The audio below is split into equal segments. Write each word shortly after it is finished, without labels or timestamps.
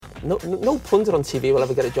no punter on TV will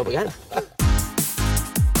ever get a job again.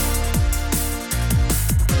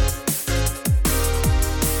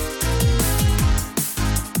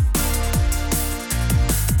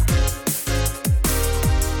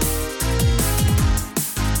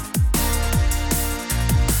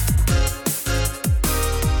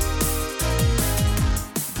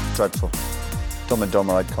 Dreadful. Dumb and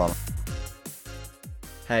dumber, I'd call him.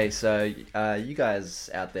 Hey, so you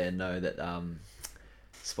guys out there know that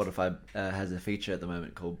Spotify has a feature at the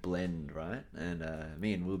moment called Blend, right? And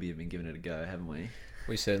me and Wilby have been giving it a go, haven't we?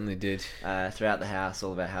 We certainly did. Throughout the house,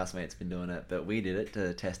 all of our housemates have been doing it, but we did it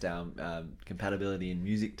to test our compatibility in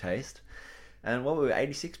music taste. And what were we,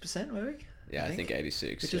 86%, were we? Yeah, I think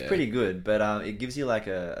 86. Which is pretty good, but it gives you like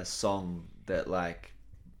a song that like,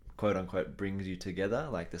 quote unquote, brings you together,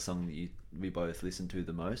 like the song that we both listen to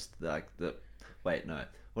the most. It's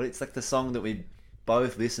like the song that we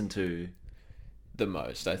both listen to the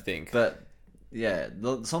most, I think. But yeah,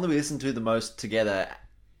 the song that we listen to the most together,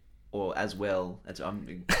 or as well,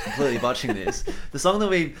 I'm completely botching this. The song that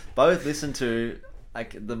we both listen to,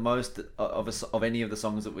 like the most of any of the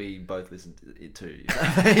songs that we both listen to.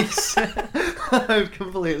 I've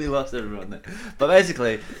completely lost everyone there. But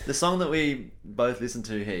basically, the song that we both listen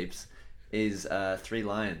to heaps is Three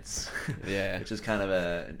Lions. Yeah. Which is kind of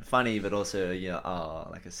a funny, but also,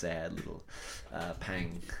 like a sad little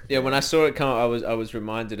pang. Yeah, when I saw it come up, I was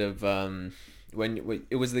reminded of when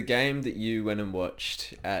it was the game that you went and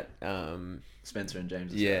watched at Spencer and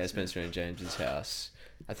James's house. Yeah, Spencer and James's house.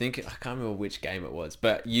 I can't remember which game it was,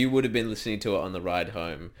 but you would have been listening to it on the ride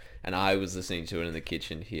home, and I was listening to it in the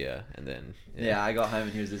kitchen here, and then I got home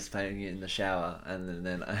and he was just playing it in the shower, and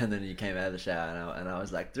then you came out of the shower, and I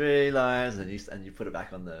was like, Three Lions, and you put it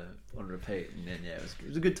back on repeat, and then it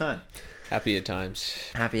was a good time. Happier times.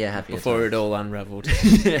 Happier before times. It all unraveled.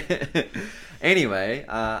 Anyway,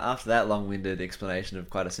 after that long-winded explanation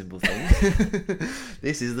of quite a simple thing,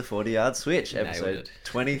 this is the 40-yard switch, episode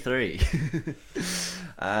 23.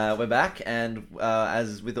 We're back, and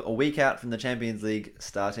as with a week out from the Champions League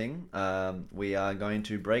starting, we are going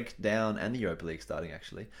to break down, and the Europa League starting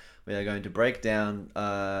actually, we are going to break down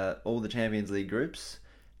all the Champions League groups,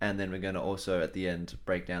 and then we're going to also at the end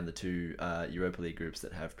break down the two Europa League groups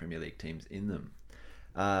that have Premier League teams in them.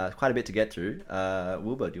 Quite a bit to get through.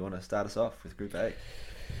 Wilbur, do you want to start us off with Group A?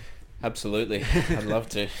 Absolutely, I'd love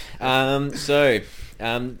to.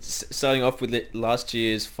 Starting off with last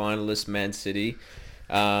year's finalist Man City,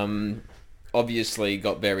 obviously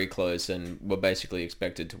got very close and were basically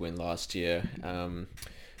expected to win last year,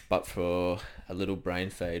 but for a little brain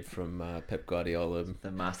fade from Pep Guardiola,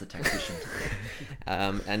 the master tactician,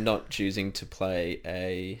 and choosing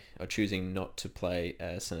not to play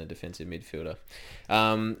a centre defensive midfielder.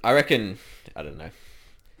 I reckon, I don't know.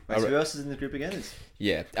 Wait, so who else is in the group again?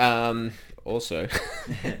 Yeah. Also,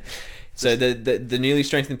 so the newly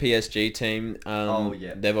strengthened PSG team.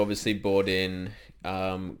 They've obviously brought in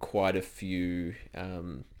quite a few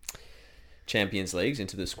Champions Leagues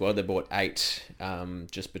into the squad. They bought 8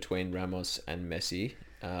 just between Ramos and Messi,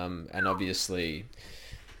 and obviously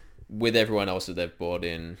with everyone else that they've brought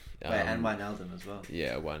in. And Wijnaldum as well.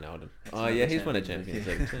 Yeah, Wijnaldum. He's won a Champions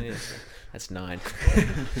League. Yeah. That's 9.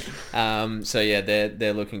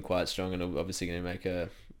 They're looking quite strong, and obviously going to make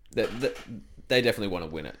they definitely want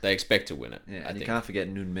to win it. They expect to win it. Yeah, and you can't forget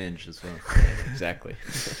Núñez as well. Exactly.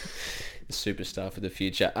 The superstar for the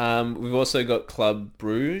future. We've also got Club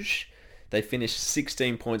Bruges. They finished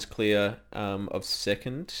 16 points clear of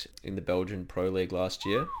second in the Belgian Pro League last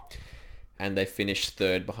year. And they finished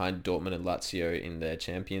third behind Dortmund and Lazio in their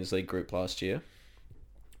Champions League group last year,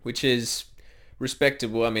 which is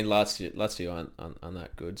respectable. I mean, Lazio aren't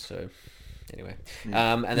that good, so anyway.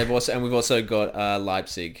 Yeah. And we've also got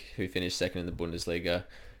Leipzig, who finished second in the Bundesliga,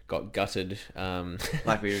 got gutted.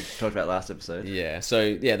 Like we talked about last episode. Yeah.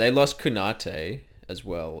 So they lost Konate as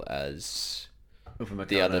well as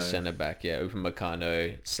the other centre back. Yeah,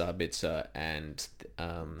 Upamecano, Sabitzer, and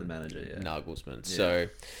the manager, Nagelsmann. Yeah. So.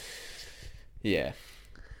 Yeah,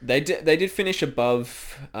 they did finish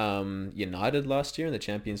above United last year in the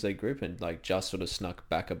Champions League group, and just sort of snuck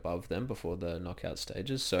back above them before the knockout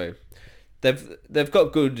stages. So they've got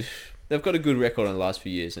a good record in the last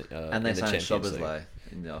few years. And they signed Szoboszlai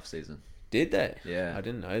in the off season. Did they? Yeah, I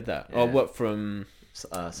didn't know that. Yeah. Oh, what from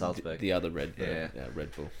Salzburg? The other Red Bull. Yeah,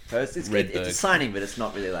 Red Bull. So it's a signing, but it's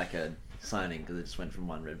not really like a signing because it just went from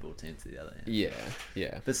one Red Bull team to the other. Yeah.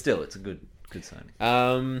 But still, it's a good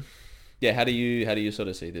signing. Yeah, how do you sort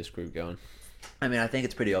of see this group going? I mean, I think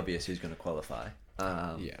it's pretty obvious who's going to qualify.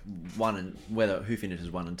 Who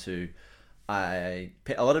finishes 1 and 2. A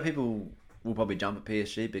lot of people will probably jump at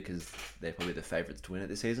PSG because they're probably the favourites to win it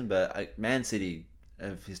this season. But Man City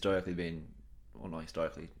have historically been, well, not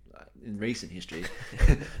historically, in recent history,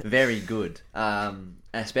 very good.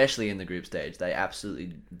 Especially in the group stage. They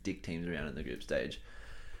absolutely dick teams around in the group stage,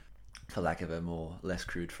 for lack of a less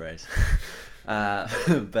crude phrase.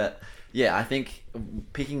 But yeah, I think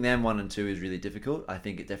picking them 1 and 2 is really difficult. I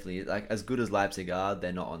think it definitely, like, as good as Leipzig are,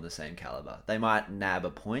 they're not on the same caliber. They might nab a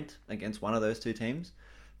point against one of those two teams,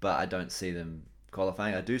 but I don't see them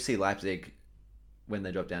qualifying. I do see Leipzig, when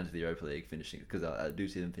they drop down to the Europa League, finishing, because I do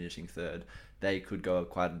see them finishing third. They could go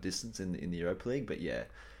quite a distance in the Europa League, but yeah,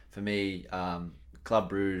 for me, Club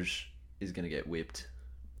Bruges is going to get whipped.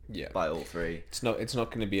 Yeah, by all three. It's not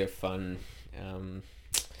going to be a fun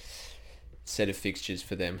set of fixtures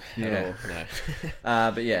for them at all.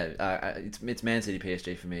 No. But yeah, it's Man City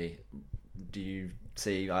PSG for me. Do you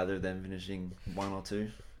see either of them finishing 1 or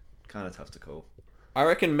 2? Kind of tough to call. I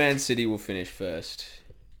reckon Man City will finish first,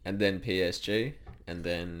 and then PSG, and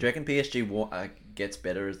then. Do you reckon PSG gets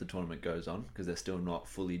better as the tournament goes on because they're still not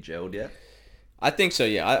fully gelled yet? I think so,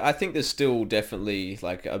 yeah. I think there's still definitely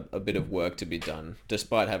like a bit of work to be done,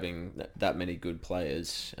 despite having that many good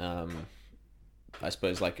players. I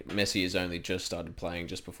suppose like Messi has only just started playing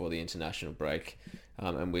just before the international break,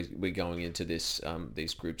 and we're going into these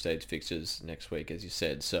group stage fixtures next week, as you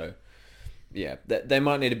said. So yeah, they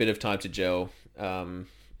might need a bit of time to gel. And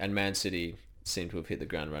Man City seem to have hit the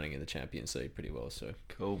ground running in the Champions League pretty well. So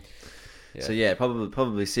cool. Yeah. So yeah,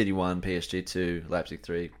 probably City 1, PSG 2, Leipzig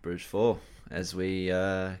 3, Bruges 4. As we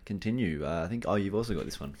continue, I think you've also got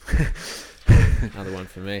this one. Another one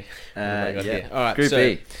for me. Yeah. All right. Group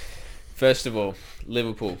B. First of all,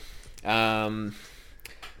 Liverpool.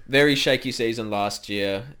 Very shaky season last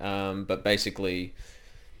year, but basically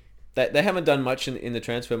they haven't done much in the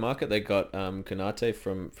transfer market. They got Konate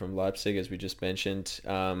from Leipzig, as we just mentioned,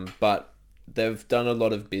 but they've done a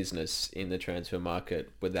lot of business in the transfer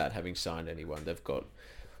market without having signed anyone. They've got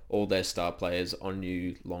all their star players on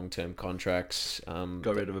new long-term contracts.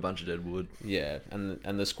 Got rid of a bunch of dead wood. Yeah,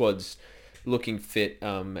 and the squad's looking fit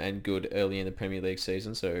and good early in the Premier League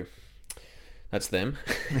season, so that's them.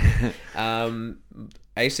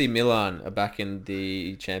 AC Milan are back in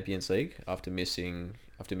the Champions League after missing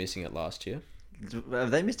it last year.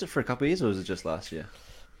 Have they missed it for a couple of years, or was it just last year?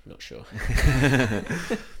 Not sure.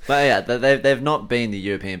 But yeah, they've not been the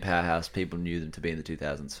European powerhouse people knew them to be in the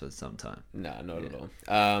 2000s for some time. No, not at all.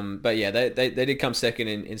 But yeah, they did come second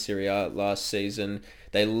in Serie A last season.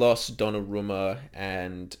 They lost Donnarumma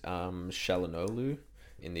and Shalanolu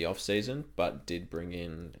in the off-season, but did bring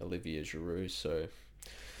in Olivier Giroud, so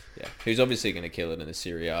yeah, who's obviously going to kill it in the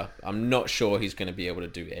Serie A. I'm not sure he's going to be able to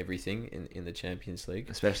do everything in the Champions League,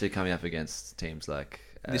 especially coming up against teams like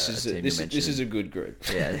this is a good group.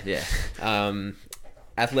 Yeah.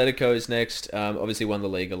 Atletico is next. Obviously won the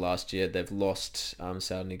Liga last year. They've lost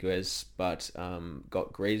Saúl Ñíguez, but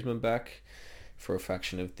got Griezmann back for a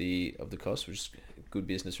fraction of the cost, which is good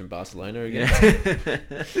business from Barcelona again.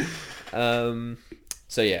 Yeah.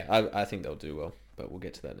 So yeah, I think they'll do well, but we'll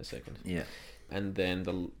get to that in a second. Yeah. And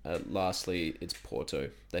then lastly, it's Porto.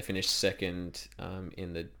 They finished second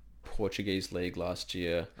in the Portuguese league last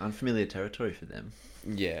year. Unfamiliar territory for them.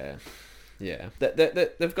 Yeah.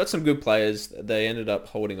 They've got some good players. They ended up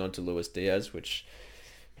holding on to Luis Diaz, which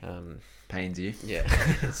pains you. Yeah,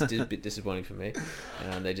 it's a bit disappointing for me.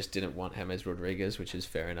 They just didn't want James Rodriguez, which is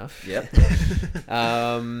fair enough. Yep.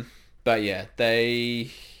 But yeah,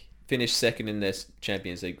 they finished second in their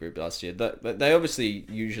Champions League group last year. They obviously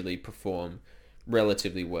usually perform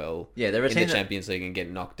relatively well. Yeah, they're in the Champions League and get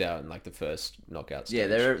knocked out in like the first knockout stage. Yeah,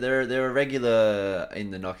 they're a regular in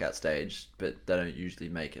the knockout stage, but they don't usually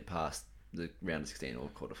make it past the round of 16 or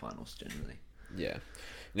quarterfinals generally. Yeah,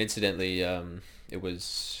 and incidentally, it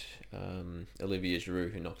was Olivier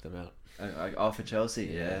Giroud who knocked them out. For Chelsea,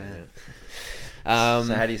 yeah.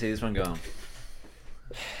 So how do you see this one going?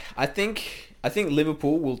 I think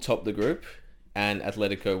Liverpool will top the group, and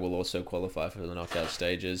Atletico will also qualify for the knockout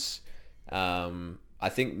stages. I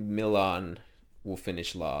think Milan will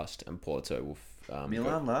finish last, and Porto will go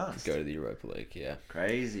to the Europa League. Yeah,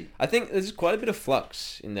 crazy. I think there's quite a bit of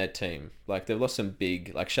flux in their team. Like they've lost some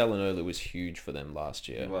big. Like Shalanolu was huge for them last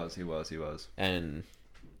year. He was. And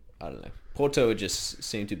I don't know. Porto just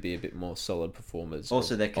seem to be a bit more solid performers.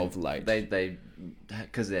 Also, of late. They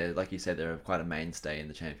because they're, like you said, they're quite a mainstay in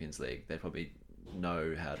the Champions League. They probably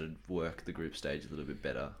know how to work the group stage a little bit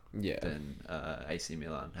better. Yeah. Than AC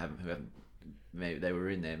Milan who haven't. Maybe they were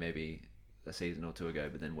in there maybe a season or two ago,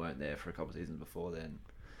 but then weren't there for a couple of seasons before then.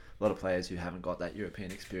 A lot of players who haven't got that European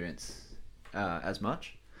experience I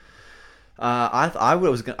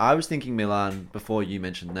was thinking Milan before you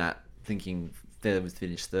mentioned that, thinking they would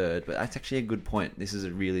finish third, but that's actually a good point. This is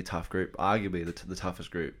a really tough group, arguably the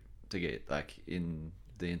toughest group to get like in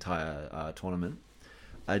the entire tournament.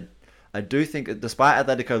 I do think, despite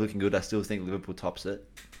Atletico looking good, I still think Liverpool tops it.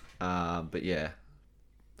 But yeah,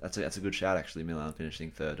 that's a good shout actually. Milan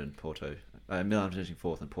finishing third and Milan finishing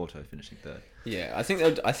fourth and Porto finishing third. Yeah, I think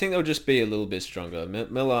they'll just be a little bit stronger.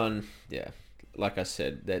 Milan, yeah, like I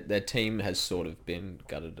said, their team has sort of been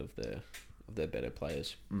gutted of their better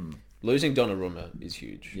players. Losing Donnarumma is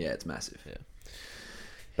huge. Yeah, it's massive. Yeah,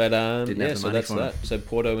 but so that's that. So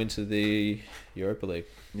Porto into the Europa League.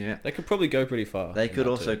 Yeah, they could probably go pretty far. They could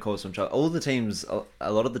also cause some trouble. A lot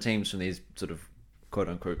of the teams from these sort of quote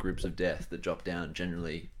unquote groups of death that drop down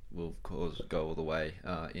generally will go all the way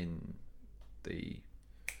in the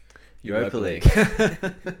Europa League.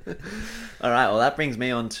 All right, well that brings me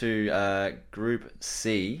on to Group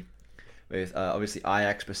C with obviously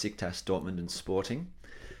Ajax, Besiktas, Dortmund and Sporting.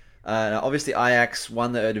 Now obviously Ajax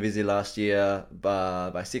won the Eredivisie last year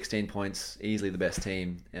by 16 points, easily the best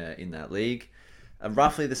team in that league.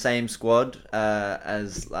 Roughly the same squad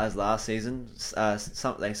as last season.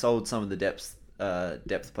 They sold some of the depth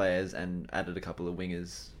players and added a couple of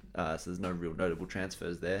wingers, so there's no real notable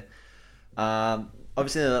transfers there.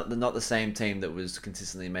 Obviously, they're not the same team that was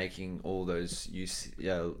consistently making all those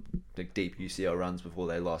deep UCL runs before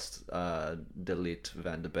they lost De Ligt,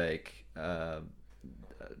 Van der Beek,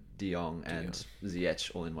 De Jong, and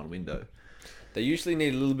Ziyech all in one window. They usually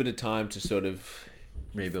need a little bit of time to sort of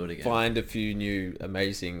rebuild again, find a few new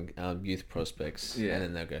amazing youth prospects, and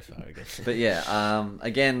then they'll go far again. But yeah,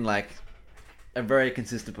 again, like a very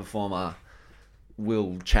consistent performer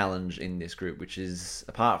will challenge in this group, which is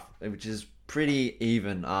pretty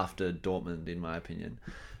even after Dortmund, in my opinion.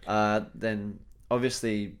 Then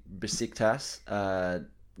obviously Besiktas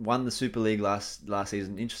won the Super League last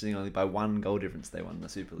season. Interestingly, only by 1 goal difference they won the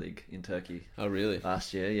Super League in Turkey. Oh, really?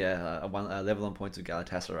 Last year, yeah, level on points with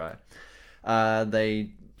Galatasaray. They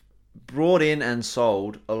brought in and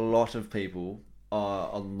sold a lot of people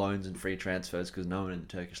on loans and free transfers because no one in the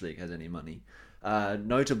Turkish league has any money.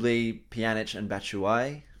 Notably, Pjanic and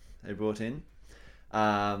Batshuayi they brought in.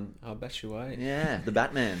 Batshuayi. Yeah, the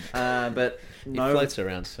Batman. But he floats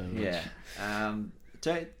around so much. Yeah.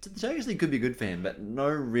 The Turkish league could be good for him, but no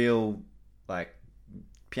real, like,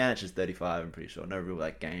 Pjanic is 35, I'm pretty sure. No real,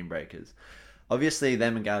 like, game breakers. Obviously,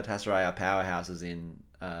 them and Galatasaray are powerhouses in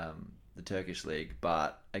the Turkish league,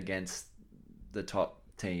 but against the top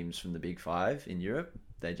teams from the Big Five in Europe,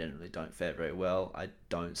 they generally don't fare very well. I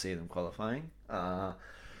don't see them qualifying. Then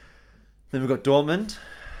we've got Dortmund.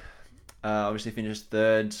 Obviously finished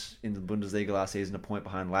third in the Bundesliga last season, a point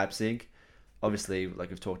behind Leipzig. Obviously,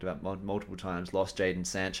 like we've talked about multiple times, lost Jadon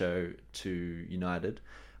Sancho to United.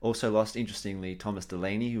 Also lost, interestingly, Thomas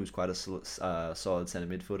Delaney, who was quite a solid centre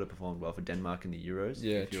midfielder, performed well for Denmark in the Euros.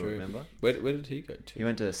 Yeah, if you remember. Where did he go to? He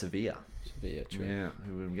went to Sevilla. Sevilla, true. Yeah,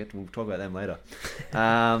 we'll talk about them later.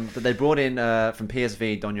 But they brought in from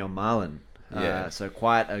PSV Donyell Malen. So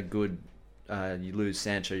quite a good. You lose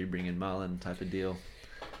Sancho, you bring in Malen type of deal.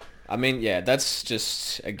 I mean, yeah, that's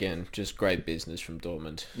just great business from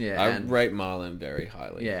Dortmund. Yeah, I rate Malen very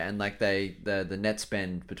highly. Yeah, and like the net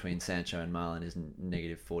spend between Sancho and Malen is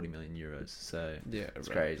negative 40 million euros. So yeah, it's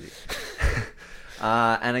crazy.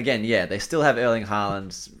 And again, yeah, they still have Erling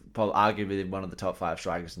Haaland, probably arguably one of the top 5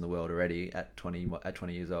 strikers in the world already at 20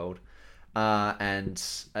 years old, and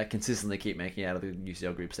consistently keep making it out of the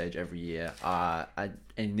UCL Group Stage every year.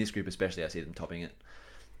 In this group especially, I see them topping it.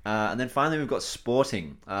 And then finally we've got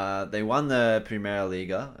Sporting. They won the Primeira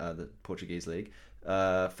Liga, the Portuguese league,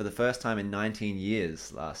 for the first time in 19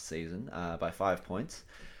 years last season by 5 points,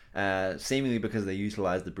 seemingly because they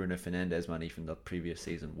utilised the Bruno Fernandes money from the previous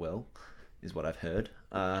season well, is what I've heard.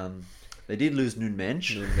 They did lose Nuno Mendes.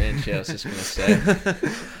 Yeah, I was just going to say.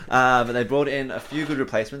 But they brought in a few good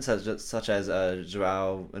replacements, such as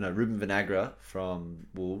Ruben Vinagre from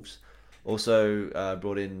Wolves. Also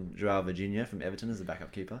brought in Joao Virginia from Everton as the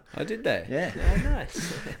backup keeper. Oh, did they? Yeah. Oh,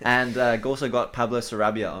 nice. And also got Pablo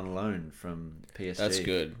Sarabia on loan from PSG. That's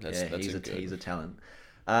good. He's a talent.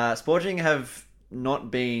 Sporting have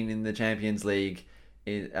not been in the Champions League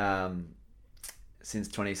since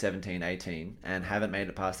 2017-18 and haven't made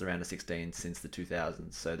it past the round of 16 since the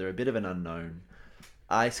 2000s. So they're a bit of an unknown.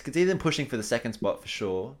 I could see them pushing for the second spot for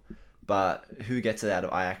sure, but who gets it out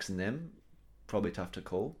of Ajax and them? Probably tough to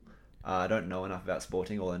call. I don't know enough about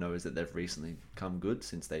Sporting. All I know is that they've recently come good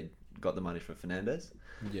since they got the money from Fernandes.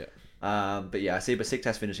 Yeah. But yeah, I see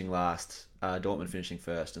Besiktas finishing last, Dortmund finishing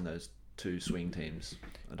first, and those two swing teams.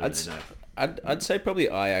 I don't really know. I'd say probably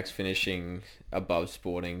Ajax finishing above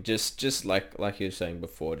Sporting, just like you were saying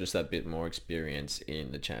before, just that bit more experience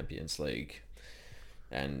in the Champions League,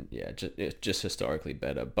 and yeah, just historically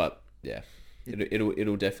better. But yeah,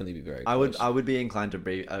 it'll definitely be very close. I would be inclined to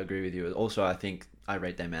agree with you. Also, I think I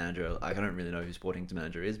rate their manager. I don't really know who Sporting's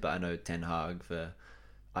manager is, but I know Ten Hag for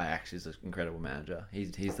Ajax is an incredible manager.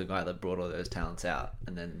 He's the guy that brought all those talents out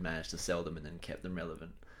and then managed to sell them and then kept them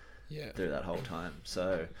relevant through that whole time.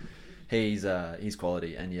 So he's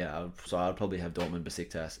quality, and so I'd probably have Dortmund,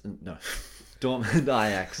 Besiktas. No, Dortmund,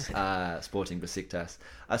 Ajax, Sporting, Besiktas.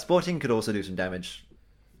 Sporting could also do some damage,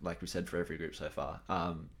 like we said, for every group so far.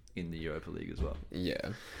 In the Europa League as well.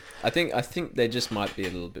 Yeah, I think they just might be a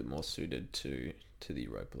little bit more suited to the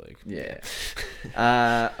Europa League. Yeah.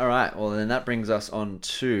 All right. Well, then that brings us on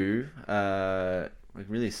to we're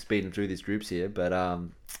really speeding through these groups here, but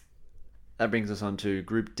that brings us on to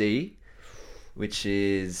Group D, which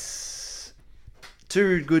is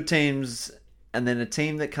two good teams and then a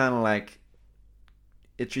team that kind of like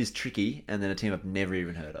it is tricky, and then a team I've never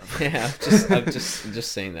even heard of. Yeah, I've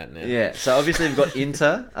just seen that now. Yeah, so obviously we've got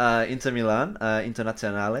Inter Milan,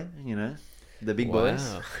 Internazionale, the big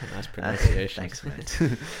boys. Wow, nice pronunciation. Thanks,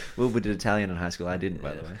 mate. Wilbur did Italian in high school. I didn't,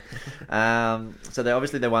 by the way. So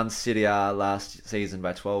they won Serie A last season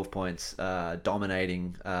by 12 points,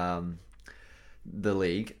 dominating the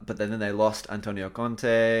league. But then they lost Antonio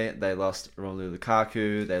Conte, they lost Romelu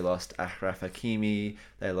Lukaku, they lost Achraf Hakimi,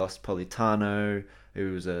 they lost Politano,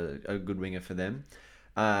 who was a good winger for them,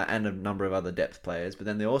 and a number of other depth players. But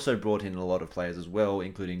then they also brought in a lot of players as well,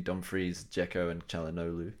 including Dumfries, Dzeko, and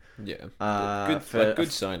Çalhanoğlu. Yeah, good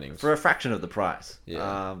signings for a fraction of the price.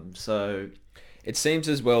 Yeah. So it seems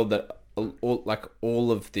as well that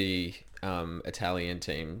all of the Italian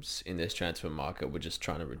teams in this transfer market were just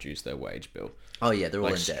trying to reduce their wage bill. Oh yeah, they're all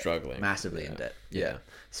in debt, struggling massively in debt. Yeah,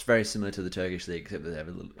 it's very similar to the Turkish league, except that they have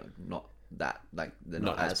a little not that like they're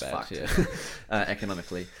not as bad, fucked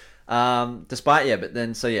economically. But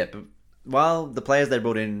while the players they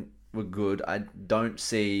brought in were good, I don't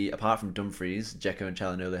see, apart from Dumfries, Dzeko and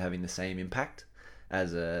Çalhanoğlu having the same impact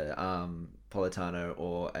as a Politano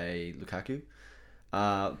or a Lukaku.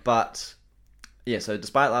 So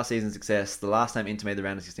despite last season's success, the last time Inter made the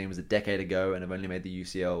round of 16 was a decade ago, and have only made the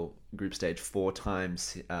UCL Group Stage 4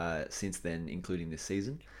 times since then, including this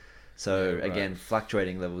season. So again,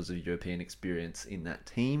 fluctuating levels of European experience in that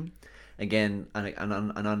team. Again, an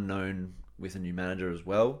unknown with a new manager as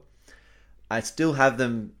well. I still have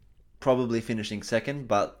them probably finishing second,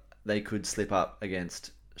 but they could slip up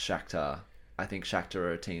against Shakhtar. I think Shakhtar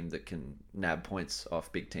are a team that can nab points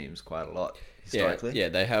off big teams quite a lot historically. Yeah,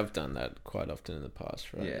 they have done that quite often in the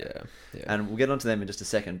past, right? Yeah. And we'll get onto them in just a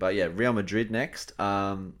second. But yeah, Real Madrid next.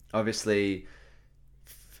 Obviously,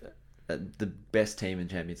 the best team in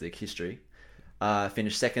Champions League history.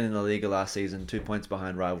 Finished second in the Liga last season, 2 points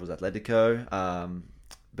behind rivals Atletico.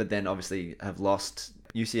 But then obviously have lost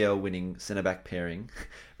UCL winning centre-back pairing,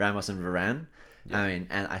 Ramos and Varane. Yeah. I mean,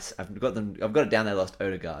 and I've got it down. They lost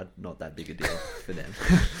Odegaard. Not that big a deal for them.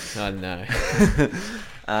 Oh no.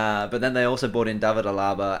 But then they also brought in David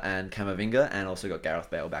Alaba and Camavinga, and also got Gareth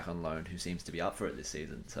Bale back on loan, who seems to be up for it this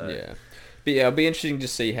season. So yeah. But yeah, it'll be interesting to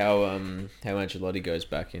see how Ancelotti goes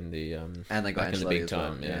back in the and they got back in the big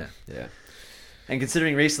time. Well. Yeah. And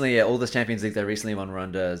considering recently, all this Champions League they recently won were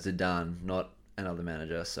under Zidane, not another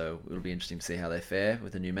manager. So it'll be interesting to see how they fare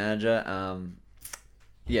with a new manager.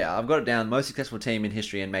 I've got it down. Most successful team in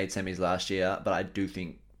history and made semis last year, but I do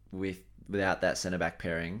think without that centre back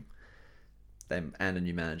pairing, and a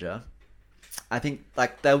new manager, I think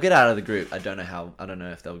they'll get out of the group. I don't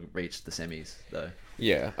know if they'll reach the semis though.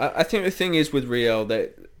 Yeah, I think the thing is with Real,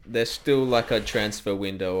 they're still like a transfer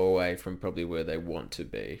window away from probably where they want to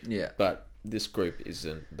be. Yeah, but this group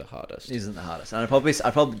isn't the hardest. And I probably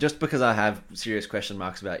just because I have serious question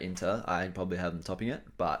marks about Inter, I probably have them topping it,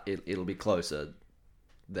 but it'll be closer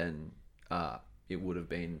than it would have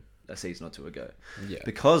been a season or two ago. Yeah,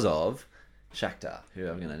 because of Shakhtar, who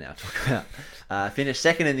I'm going to now talk about. Finished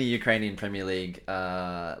second in the Ukrainian Premier League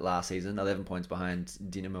last season, 11 points behind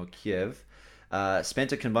Dynamo Kiev.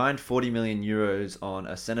 Spent a combined 40 million euros on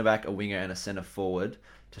a centre-back, a winger, and a centre-forward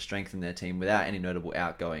to strengthen their team without any notable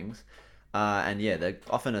outgoings. They're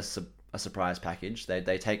often a surprise package.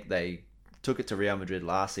 They took it to Real Madrid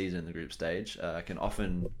last season in the group stage. Can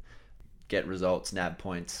often get results, nab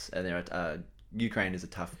points, and Ukraine is a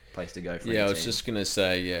tough place to go for. Yeah, I was just gonna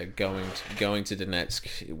say, going to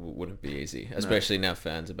Donetsk wouldn't be easy, especially now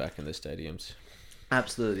fans are back in the stadiums.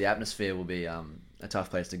 Absolutely, the atmosphere will be a tough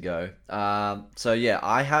place to go.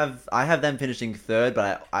 I have them finishing third,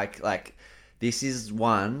 but I this is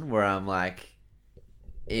one where I'm like,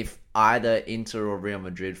 if either Inter or Real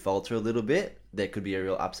Madrid falter a little bit, there could be a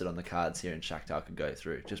real upset on the cards here and Shakhtar could go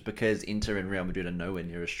through. Just because Inter and Real Madrid are nowhere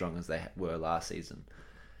near as strong as they were last season.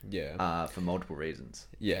 Yeah. For multiple reasons.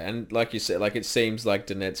 Yeah, and like you said, like it seems like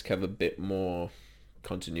Donetsk have a bit more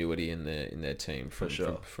continuity in their team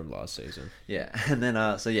from last season. Yeah, and then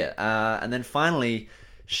and then finally,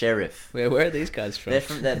 Sheriff. Where are these guys from?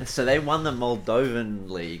 So they won the Moldovan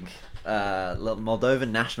League, Moldovan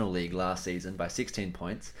National League last season by 16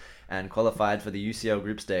 points and qualified for the UCL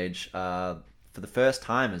Group Stage for the first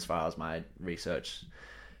time, as far as my research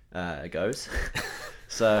goes.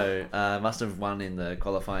 So must have won in the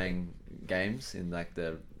qualifying games in like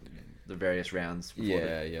the various rounds before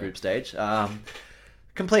the group stage.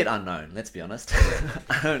 Complete unknown, let's be honest.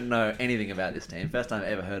 I don't know anything about this team. First time I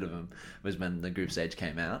ever heard of them was when the group stage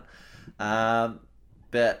came out.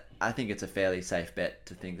 But I think it's a fairly safe bet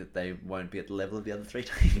to think that they won't be at the level of the other three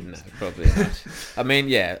teams. No, probably not. I mean,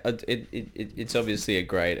 yeah, it's obviously a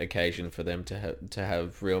great occasion for them to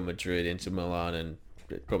have Real Madrid, Inter Milan, and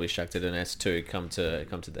probably Shakhtar Donetsk too come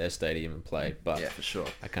to their stadium and play. But yeah, for sure.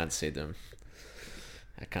 I can't see them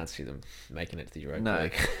making it to the Europa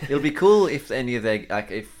League. It'll be cool if any of their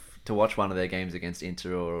to watch one of their games against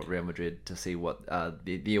Inter or Real Madrid to see what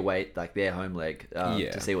the away, like their home leg,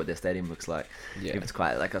 to see what their stadium looks like. Yeah. If it's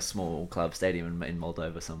quite like a small club stadium in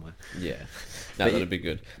Moldova somewhere. Yeah, no, that'd be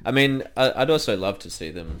good. I mean, I'd also love to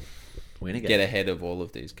see them win again, get ahead of all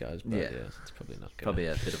of these guys. But yeah, it's probably not gonna... probably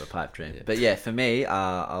a bit of a pipe dream. Yeah. But yeah, for me,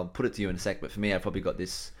 I'll put it to you in a sec. But for me, I probably got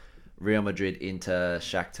this Real Madrid, Inter,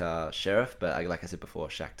 Shakhtar, Sheriff. But like I said before,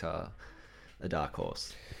 Shakhtar, a dark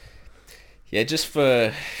horse. Yeah, just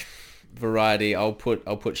for variety, I'll put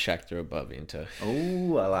Shakhtar above Inter.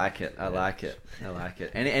 Oh, I like it. I like it.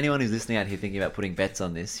 Anyone who's listening out here thinking about putting bets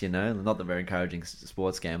on this, not that we're encouraging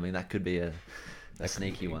sports gambling, that could be a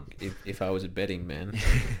sneaky one. If I was a betting man.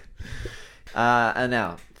 And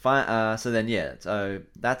now, so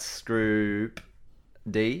that's Group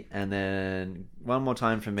D, and then one more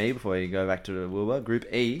time for me before you go back to Wilbur.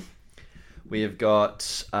 Group E, we have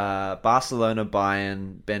got Barcelona,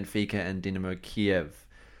 Bayern, Benfica, and Dinamo Kiev.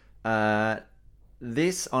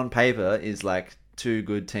 This on paper is like two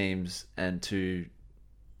good teams and two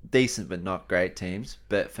decent but not great teams.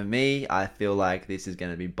 But for me, I feel like this is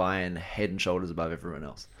going to be Bayern head and shoulders above everyone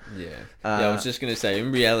else. Yeah. I was just going to say,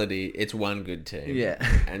 in reality, it's one good team. Yeah.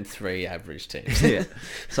 And three average teams. Yeah.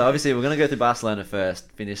 So obviously, we're going to go through Barcelona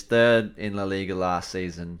first. Finished third in La Liga last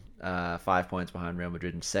season, 5 points behind Real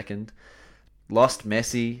Madrid in second. Lost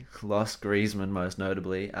Messi, lost Griezmann most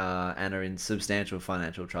notably, and are in substantial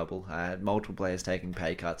financial trouble. Had multiple players taking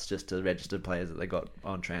pay cuts just to register players that they got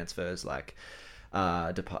on transfers, like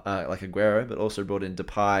Aguero, but also brought in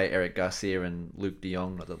Depay, Eric Garcia, and Luke de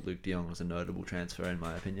Jong. Not that Luke de Jong was a notable transfer in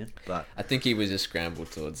my opinion, but I think he was a scramble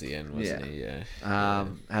towards the end, wasn't he? Yeah.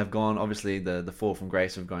 Have gone obviously the fall from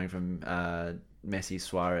grace of going from Messi,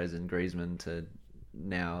 Suarez, and Griezmann to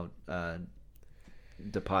now.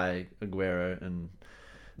 Depay, Aguero, and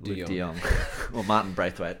Luke de Jong. Or Martin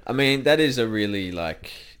Braithwaite. I mean, that is a really,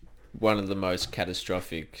 one of the most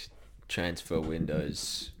catastrophic transfer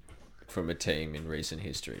windows from a team in recent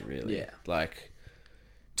history, really. Yeah.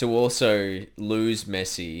 To also lose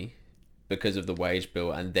Messi because of the wage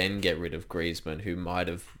bill and then get rid of Griezmann, who might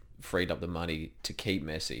have freed up the money to keep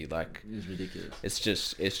Messi. It's ridiculous. It's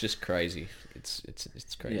just crazy. It's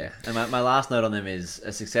crazy. Yeah. And my last note on them is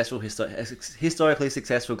a successful historically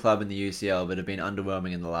successful club in the UCL, but have been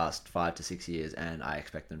underwhelming in the last 5 to 6 years, and I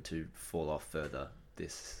expect them to fall off further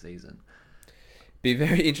this season. Be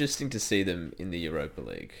very interesting to see them in the Europa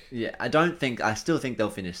League. Yeah, I still think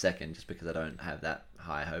they'll finish second, just because I don't have that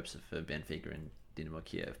high hopes for Benfica and Dinamo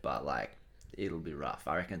Kiev, but it'll be rough.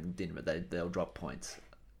 I reckon they'll drop points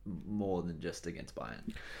more than just against Bayern.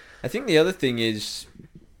 I think the other thing is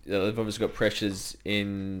they've obviously got pressures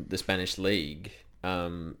in the Spanish league,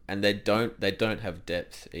 and they don't have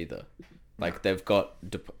depth either. They've got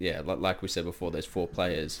like we said before, there's 4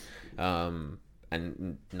 players, and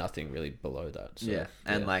nothing really below that. So,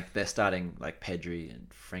 they're starting Pedri and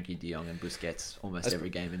Frankie de Jong and Busquets almost every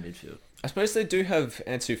game in midfield. I suppose they do have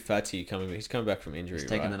Ansu Fati coming. He's coming back from injury. He's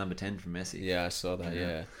taking the number 10 from Messi. Yeah, I saw that.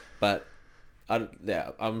 Yeah, but. To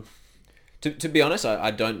be honest,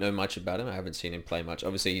 I don't know much about him. I haven't seen him play much.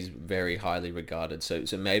 Obviously, he's very highly regarded, so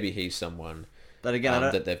maybe he's someone. But again,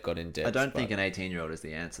 that they've got in depth. I don't think an 18-year-old is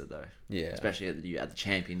the answer, though. Yeah, especially at the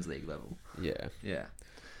Champions League level. Yeah, yeah.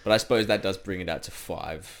 But I suppose that does bring it out to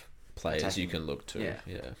 5 players attacking. you can look to.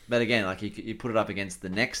 Yeah. But again, like you put it up against the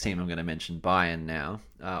next team I'm going to mention, Bayern now.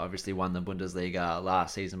 Obviously won the Bundesliga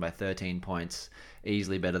last season by 13 points,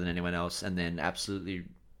 easily better than anyone else, and then absolutely...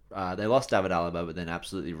 they lost David Alaba, but then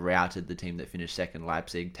absolutely routed the team that finished second,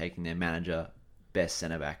 Leipzig, taking their manager, best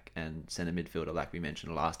centre-back and centre midfielder, like we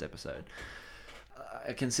mentioned last episode.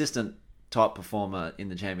 A consistent top performer in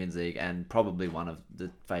the Champions League and probably one of the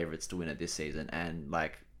favourites to win it this season. And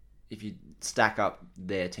like, if you stack up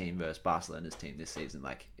their team versus Barcelona's team this season,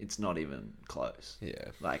 like it's not even close. Yeah.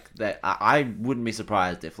 Like that, I wouldn't be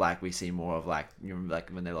surprised if like we see more of like, you remember like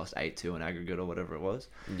when they lost 8-2 in aggregate or whatever it was.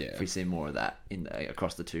 Yeah. If we see more of that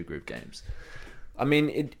across the two group games. I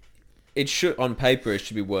mean, it should, on paper, it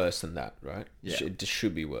should be worse than that, right? Yeah. It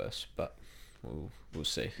should be worse, but we'll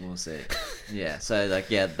see. We'll see. Yeah. So like,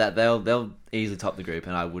 yeah, that they'll easily top the group,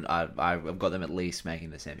 and I've got them at least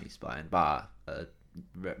making the semis by bar a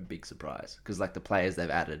big surprise, because like the players they've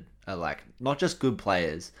added are like not just good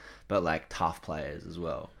players, but like tough players as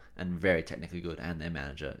well, and very technically good, and their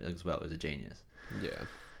manager as well is a genius. Yeah.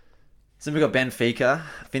 So we've got Benfica,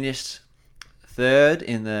 finished third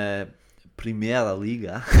in the Primeira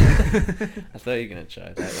Liga. I thought you were going to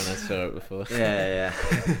try that when I saw it before. Yeah.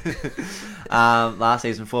 Last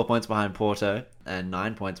season, 4 points behind Porto and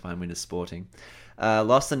 9 points behind Winners Sporting.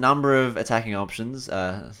 Lost a number of attacking options.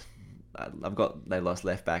 They lost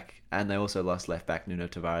left back, and they also lost left back Nuno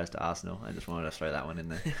Tavares to Arsenal. I just wanted to throw that one in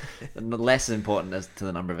there. Less important as to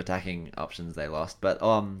the number of attacking options they lost, but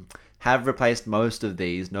have replaced most of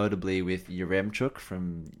these, notably with Yaremchuk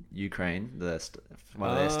from Ukraine, one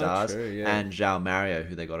of their stars, true, yeah. and João Mario,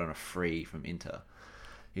 who they got on a free from Inter.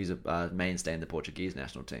 He's a mainstay in the Portuguese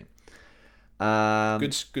national team. Good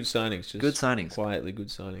signings. Just good signings. Quietly good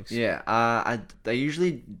signings. Yeah. They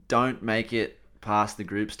usually don't make it past the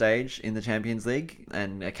group stage in the Champions League,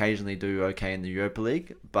 and occasionally do okay in the Europa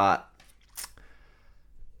League, but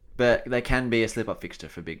they can be a slip-up fixture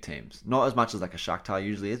for big teams. Not as much as like a Shakhtar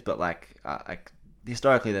usually is, but like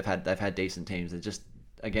historically they've had decent teams. They just,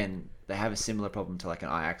 again, they have a similar problem to like an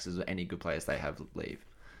Ajax, as any good players they have leave.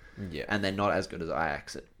 Yeah. And they're not as good as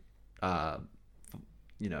Ajax at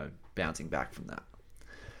bouncing back from that.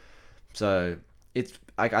 So it's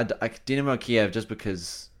like Dynamo Kiev, just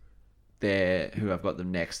because they're who I've got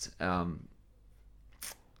them next.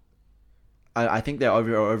 I think they're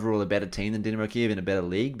overall a better team than Dynamo Kiev in a better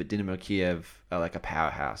league, but Dynamo Kiev are like a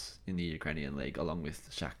powerhouse in the Ukrainian league along with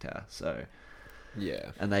Shakhtar. So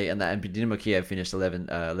yeah, and Dynamo Kiev finished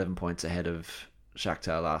 11 points ahead of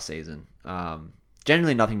Shakhtar last season.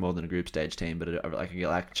 Generally nothing more than a group stage team, but like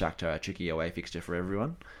Shakhtar, a tricky away fixture for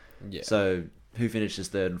everyone. Yeah. So who finishes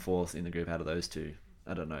third and fourth in the group out of those two?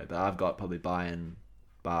 I don't know, but I've got probably Bayern,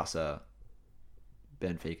 Barca,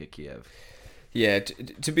 Benfica, Kiev. Yeah,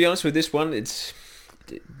 to be honest with this one, it's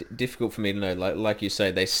difficult for me to know. Like you say,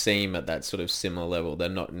 they seem at that sort of similar level. They're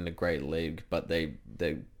not in a great league, but they're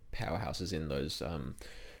powerhouses in those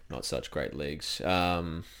not such great leagues.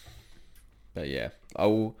 But yeah,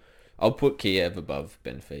 I'll put Kiev above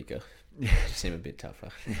Benfica. They seem a bit tougher.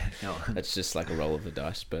 No. That's just like a roll of the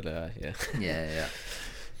dice, but yeah.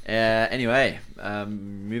 Yeah. Anyway,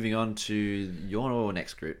 moving on to your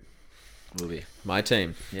next group. Will be my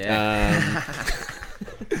team. Yeah.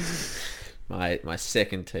 My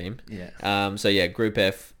second team. Yeah. So yeah, Group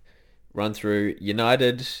F, run through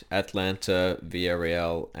United, Atlanta,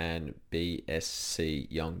 Villarreal, and BSC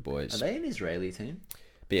Young Boys. Are they an Israeli team?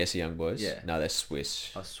 BSC Young Boys? Yeah. No, they're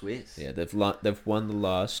Swiss. Oh, Swiss. Yeah, they've won the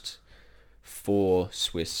last 4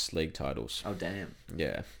 Swiss league titles. Oh, damn.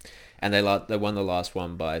 Yeah, and they won the last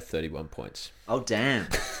one by 31 points. Oh, damn.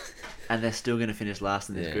 And they're still going to finish last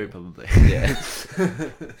in this group, probably. Yeah.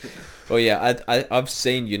 Well, yeah, I've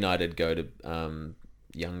seen United go to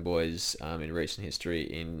Young Boys in recent history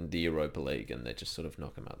in the Europa League, and they just sort of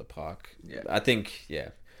knock them out of the park. Yeah. I think,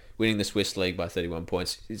 winning the Swiss League by 31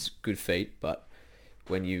 points is a good feat, but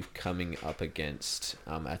when you're coming up against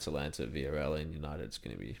Atalanta, Villarreal, and United, it's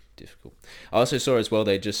going to be difficult. I also saw as well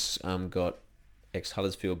they just got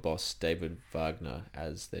ex-Huddersfield boss David Wagner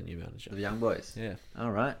as their new manager. The Young Boys. Yeah.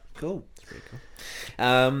 All right. Cool. That's pretty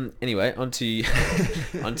cool. Anyway, onto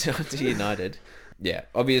United. Yeah,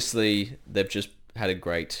 obviously they've just had a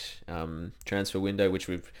great transfer window, which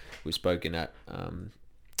we've spoken at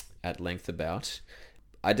length about.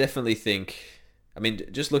 I definitely think, I mean,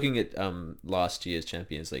 just looking at last year's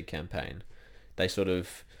Champions League campaign, they sort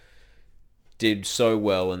of did so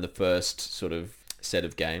well in the first sort of set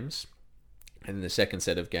of games. And in the second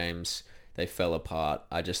set of games, they fell apart.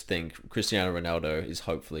 I just think Cristiano Ronaldo is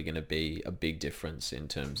hopefully going to be a big difference in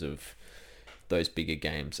terms of those bigger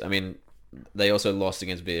games. I mean, they also lost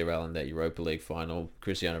against Villarreal in that Europa League final.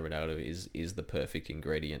 Cristiano Ronaldo is the perfect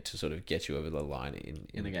ingredient to sort of get you over the line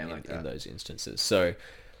in a game like that. In those instances. So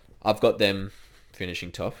I've got them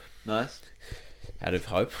finishing top. Nice. Out of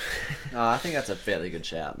hope. I think that's a fairly good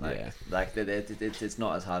shout. Yeah. It's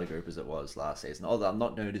not as hard a group as it was last season. Although I'm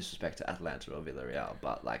not no disrespect to Atalanta or Villarreal,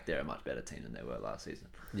 but they're a much better team than they were last season.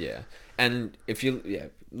 Yeah, and if you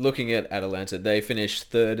looking at Atalanta, they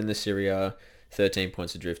finished third in the Serie A, 13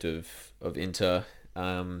 points adrift of Inter.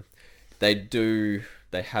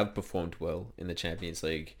 They have performed well in the Champions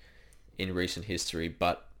League in recent history,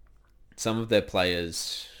 but some of their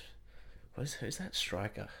players, who's that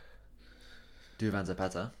striker? Duvan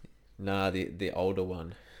Zapata? Nah, the older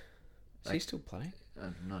one. Is he still playing?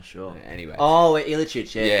 I'm not sure. Anyway. Oh,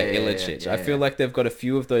 Ilicic. Yeah, Ilicic. I feel like they've got a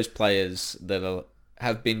few of those players that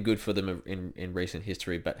have been good for them in recent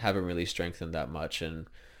history, but haven't really strengthened that much and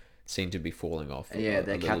seem to be falling off.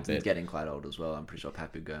 Their captain's getting quite old as well. I'm pretty sure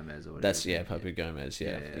Papu Gomez or whatever. Papu Gomez.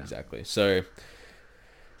 Yeah, exactly. So,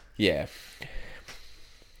 yeah.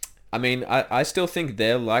 I mean, I still think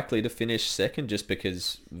they're likely to finish second just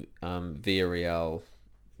because Villarreal,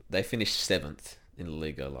 they finished 7th in the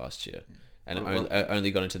Liga last year and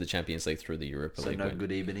only got into the Champions League through the Europa League. So no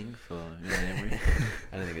good evening for Emery.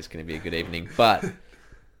 I don't think it's going to be a good evening, but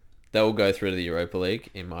they'll go through to the Europa League,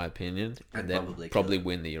 in my opinion, and then probably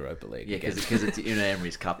win the Europa League. Yeah, because it's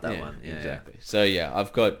Emery's Cup, that one. Yeah, exactly. So,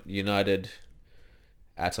 I've got United,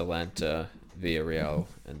 Atalanta, Villarreal,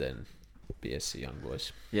 and then BSC Young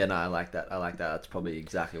Boys. Yeah, no, I like that. That's probably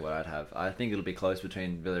exactly what I'd have. I think it'll be close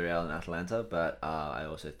between Villarreal and Atalanta, but I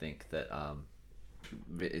also think that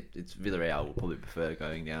it's Villarreal will probably prefer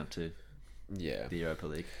going down to the Europa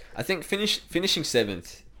League. I think finishing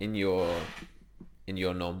 7th in your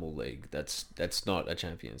normal league, that's not a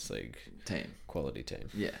Champions League quality team.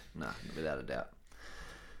 Yeah, no, without a doubt.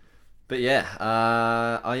 But yeah,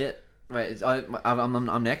 wait,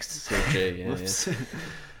 I'm next. Whoops.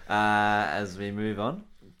 As we move on,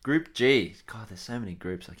 Group G. God, there's so many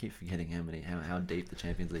groups. I keep forgetting how deep the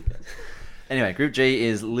Champions League is. Anyway, Group G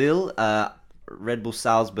is Lille, Red Bull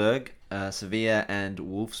Salzburg, Sevilla, and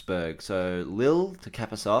Wolfsburg. So Lille to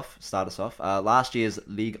start us off. Last year's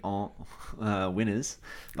Ligue 1 winners.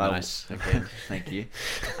 Nice. Okay, thank you.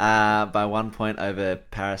 By 1 point over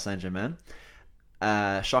Paris Saint-Germain.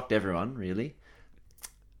 Shocked everyone, really.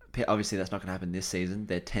 Obviously, that's not going to happen this season.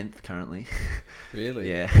 They're 10th currently.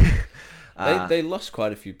 Really? Yeah. They lost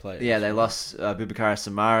quite a few players. Yeah, they lost Boubacar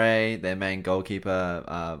Samare, their main goalkeeper,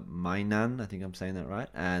 Mainan, I think I'm saying that right,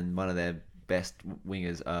 and one of their best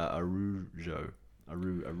wingers, Araujo. I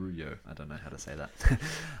don't know how to say that.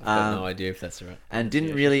 I've got no idea if that's right. And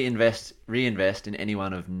didn't really reinvest in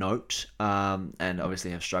anyone of note, and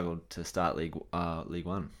obviously have struggled to start League 1.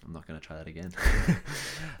 I'm not going to try that again.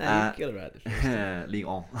 Get it right. League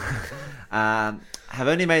 1. Have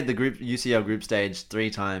only made the UCL Group Stage 3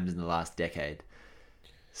 times in the last decade.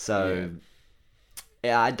 So,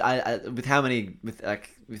 I with how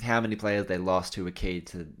many players they lost who were key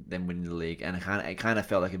to them winning the league, and it kind of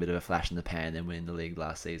felt like a bit of a flash in the pan them winning the league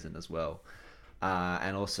last season as well.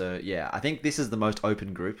 And also, I think this is the most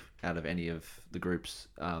open group out of any of the groups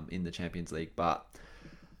in the Champions League, but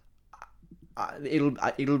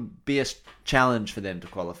it'll be a challenge for them to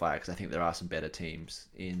qualify because I think there are some better teams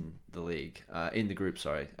in the league, in the group.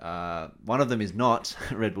 Sorry, one of them is not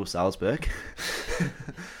Red Bull Salzburg.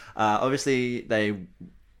 Obviously,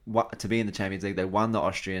 to be in the Champions League, they won the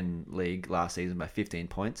Austrian league last season by 15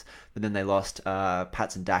 points, but then they lost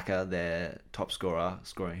Patson Daka, their top scorer,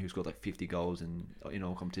 who scored like 50 goals in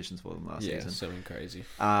all competitions for them last season. Yeah, something crazy.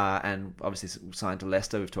 And obviously signed to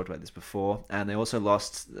Leicester. We've talked about this before. And they also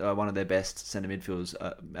lost one of their best centre midfielders,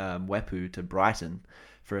 Wepu, to Brighton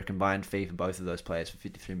for a combined fee for both of those players for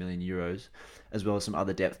 53 million euros, as well as some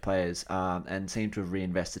other depth players, and seem to have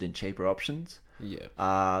reinvested in cheaper options.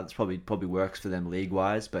 Yeah, it's probably works for them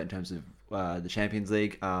league-wise, but in terms of the Champions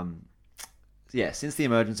League, since the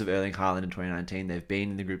emergence of Erling Haaland in 2019, they've been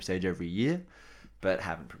in the group stage every year, but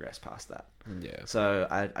haven't progressed past that. Yeah. So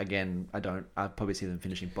I'd probably see them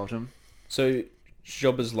finishing bottom. So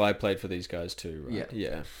Szoboszlai played for these guys too, right?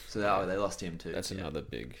 Yeah. So they lost him too. That's another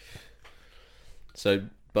big. So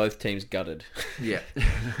both teams gutted. Yeah.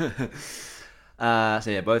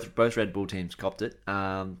 Both Red Bull teams copped it.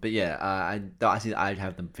 I'd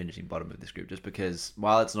have them finishing bottom of this group just because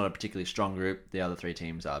while it's not a particularly strong group, the other 3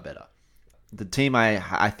 teams are better. The team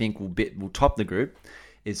I think will top the group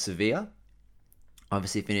is Sevilla.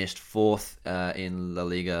 Obviously finished 4th in La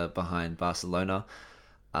Liga behind Barcelona.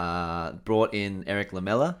 Brought in Eric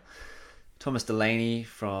Lamela Thomas Delaney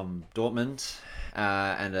from Dortmund,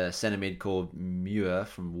 and a centre mid called Muir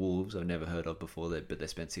from Wolves. I've never heard of before, but they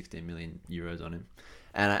spent 16 million euros on him,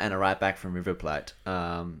 and a right back from River Plate.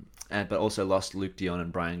 But also lost Luke Dion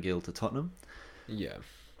and Brian Gill to Tottenham. Yeah.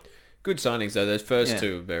 Good signings, though. Those first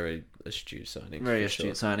two are very astute signings. Very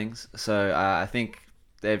astute signings. So I think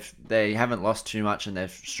they haven't lost too much, and they've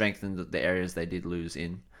strengthened the areas they did lose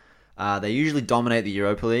in. They usually dominate the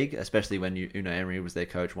Europa League, especially when Unai Emery was their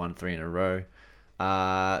coach, won 3 in a row.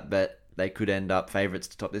 But they could end up favourites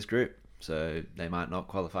to top this group, so they might not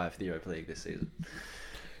qualify for the Europa League this season.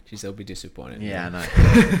 Jeez, they'll be disappointed. Yeah, I know.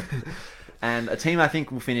 And a team I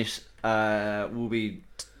think will finish,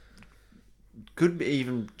 could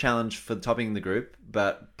even challenge for topping the group,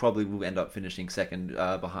 but probably will end up finishing second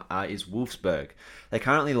is Wolfsburg. They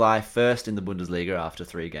currently lie first in the Bundesliga after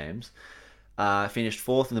 3 games. Finished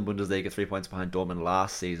 4th in the Bundesliga, 3 points behind Dortmund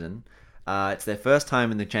last season. It's their first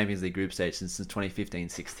time in the Champions League group stage since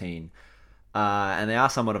 2015-16. And they are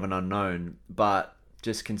somewhat of an unknown, but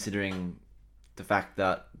just considering the fact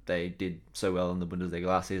that they did so well in the Bundesliga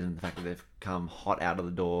last season, the fact that they've come hot out of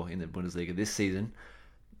the door in the Bundesliga this season,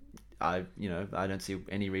 I don't see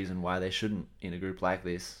any reason why they shouldn't, in a group like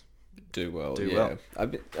this, do well.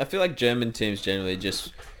 I feel like German teams generally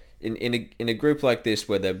just in a group like this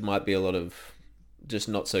where there might be a lot of just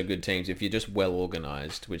not so good teams. If you're just well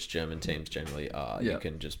organized, which German teams generally are, you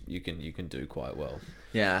can do quite well.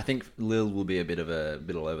 Yeah, I think Lille will be a bit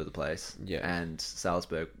all over the place. Yeah, and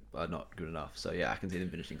Salzburg are not good enough. So yeah, I can see them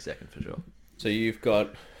finishing second for sure. So you've got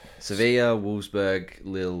Sevilla, Wolfsburg,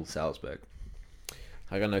 Lille, Salzburg.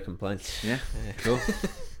 I got no complaints. Yeah, cool.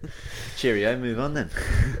 Cheerio, move on then.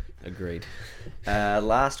 Agreed.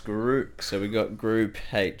 Last group. So we got Group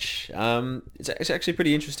H. It's actually a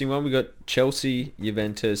pretty interesting one. We got Chelsea,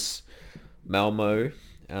 Juventus, Malmo,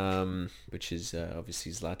 which is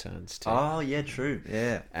obviously Zlatan's team. Oh, yeah, true.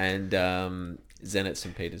 Yeah. And Zenit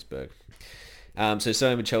St. Petersburg. So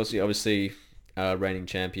starting with Chelsea, obviously reigning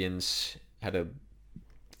champions, had a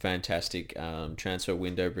fantastic transfer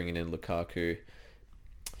window, bringing in Lukaku.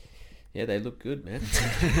 Yeah, they look good, man.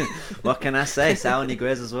 What can I say? Saul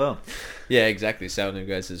Niguez as well. Yeah, exactly. Saul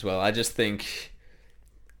Niguez as well. I think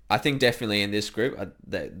definitely in this group,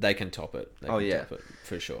 they can top it. Top it,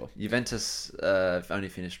 for sure. Juventus only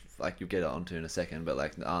finished, you'll get it onto in a second, but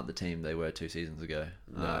aren't the team they were 2 seasons ago.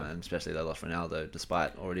 No. And especially they lost Ronaldo,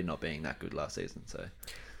 despite already not being that good last season. So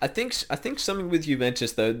I think something with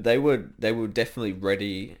Juventus though, they were definitely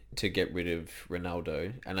ready to get rid of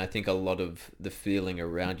Ronaldo, and I think a lot of the feeling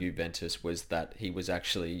around Juventus was that he was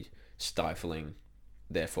actually stifling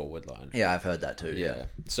their forward line. Yeah, I've heard that too. Yeah.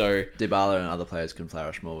 So Dybala and other players can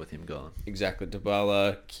flourish more with him gone. Exactly.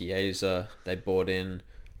 Dybala, Chiesa, they bought in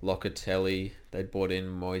Locatelli, they bought in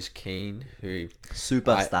Moise Kean, who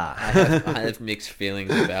superstar. I have mixed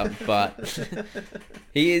feelings about, but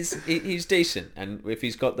he's decent, and if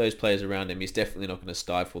he's got those players around him, he's definitely not going to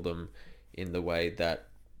stifle them in the way that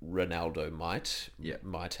Ronaldo might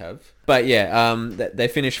have. But yeah, they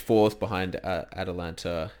finished 4th behind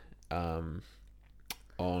Atalanta.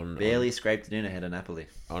 Barely scraped it in ahead of Napoli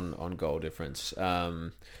on goal difference.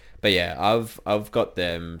 But yeah, I've got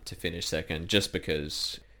them to finish second just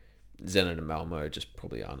because Zenit and Malmo just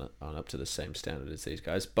probably aren't up to the same standard as these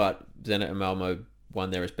guys. But Zenit and Malmo won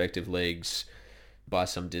their respective leagues by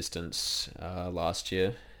some distance last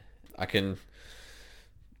year. I've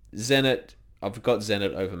got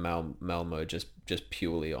Zenit over Malmo just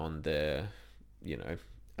purely on their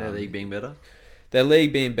their league being better. Their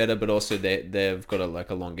league being better, but also they've got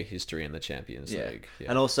a longer history in the Champions League. Yeah.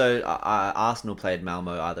 And also, Arsenal played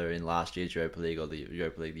Malmo either in last year's Europa League or the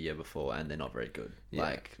Europa League the year before, and they're not very good.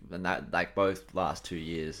 Yeah. Both last 2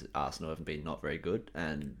 years, Arsenal have been not very good,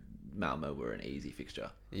 and Malmo were an easy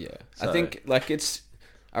fixture. Yeah, so, I think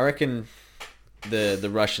I reckon the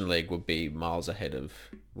Russian league would be miles ahead of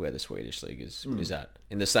where the Swedish league is at.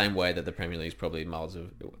 In the same way that the Premier League is probably miles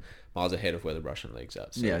ahead of where the Russian league's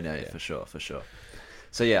at. So, yeah, for sure.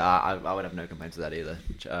 So yeah, I would have no complaints with that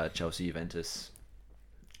either. Chelsea, Juventus,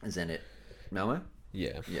 Zenit, Malmo.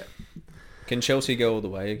 Yeah. Can Chelsea go all the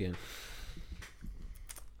way again?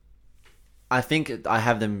 I think I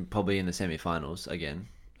have them probably in the semi-finals again.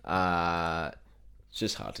 It's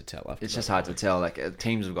just hard to tell. It's just hard to tell.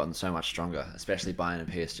 Teams have gotten so much stronger, especially Bayern and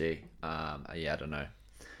PSG. I don't know.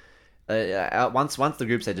 Once the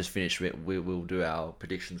group stage is finished, we'll do our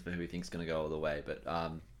predictions for who we think's going to go all the way. But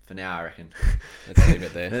for now, I reckon let's leave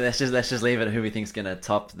it there. let's just leave it at who we think's going to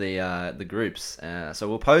top the groups. So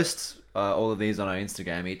we'll post all of these on our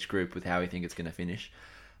Instagram, each group with how we think it's going to finish.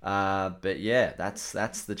 But yeah,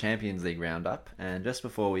 that's the Champions League roundup. And just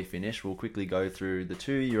before we finish, we'll quickly go through the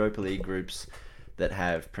 2 Europa League groups that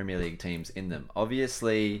have Premier League teams in them.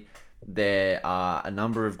 Obviously, there are a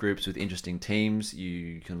number of groups with interesting teams.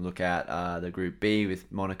 You can look at the Group B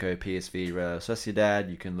with Monaco, PSV, Real Sociedad.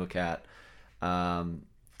 You can look at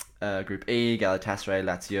Group E, Galatasaray,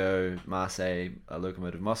 Lazio, Marseille,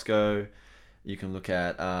 Lokomotiv Moscow. You can look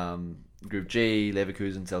at Group G,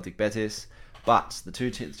 Leverkusen, Celtic, Betis. But the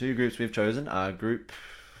two groups we've chosen are Group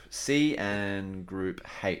C and Group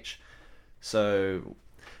H. So,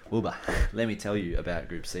 Wilbur, let me tell you about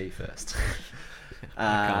Group C first.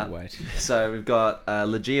 I can't wait. So we've got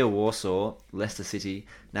Legia Warsaw, Leicester City,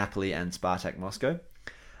 Napoli, and Spartak Moscow.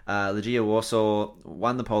 Legia Warsaw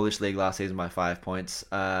won the Polish league last season by 5 points.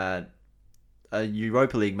 A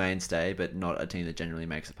Europa League mainstay, but not a team that generally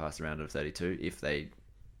makes it past the round of 32 if they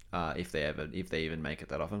even make it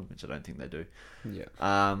that often, which I don't think they do.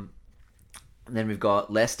 Yeah. And then we've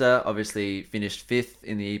got Leicester, obviously finished 5th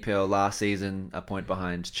in the EPL last season, a point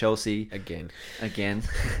behind Chelsea. Again.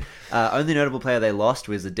 Only notable player they lost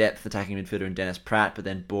was the depth attacking midfielder in Dennis Pratt, but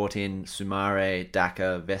then brought in Sumare,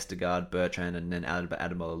 Daka, Vestergaard, Bertrand, and then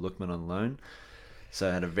Ademola Lookman on loan. So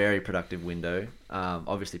had a very productive window.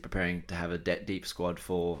 Obviously preparing to have a deep squad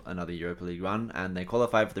for another Europa League run, and they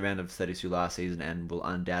qualified for the round of 32 last season and will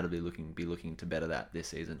undoubtedly be looking to better that this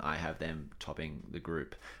season. I have them topping the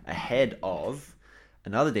group ahead of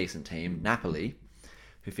another decent team, Napoli,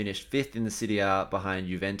 who finished 5th in the Serie A behind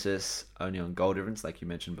Juventus, only on goal difference, like you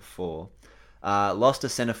mentioned before. Lost a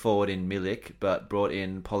centre forward in Milik, but brought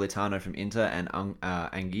in Politano from Inter and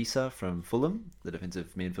Anguissa from Fulham, the defensive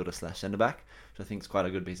midfielder / centre back, which I think is quite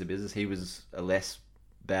a good piece of business. He was a less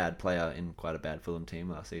bad player in quite a bad Fulham team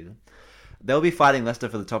last season. They'll be fighting Leicester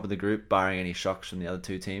for the top of the group, barring any shocks from the other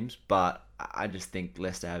two teams, but I just think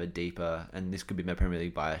Leicester have a deeper, and this could be my Premier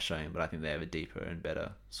League bias showing, but I think they have a deeper and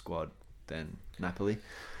better squad than Napoli.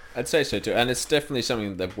 I'd say so too, and it's definitely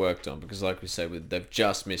something they've worked on because, like we say, they've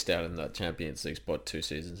just missed out in that Champions League spot 2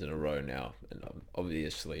 seasons in a row now, and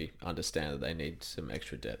obviously understand that they need some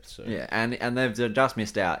extra depth. So yeah, and they've just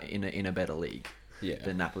missed out in a better league. Yeah.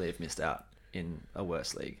 Than Napoli have missed out in a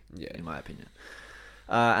worse league. Yeah. In my opinion.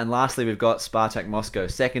 And lastly, we've got Spartak Moscow,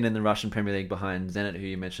 second in the Russian Premier League behind Zenit, who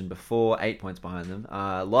you mentioned before, 8 points behind them.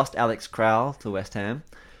 Lost Alex Kral to West Ham.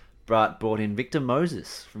 But brought in Victor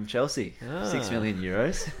Moses from Chelsea, 6 million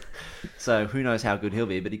euros. So who knows how good he'll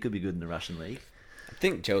be, but he could be good in the Russian league. I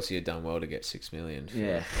think Chelsea have done well to get 6 million.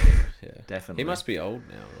 Yeah, definitely. He must be old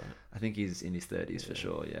now, right? I think he's in his 30s for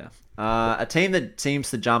sure, yeah. A team that seems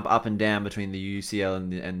to jump up and down between the UCL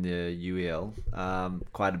and the UEL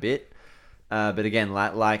quite a bit. But again,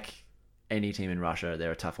 like any team in Russia,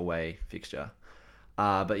 they're a tough away fixture.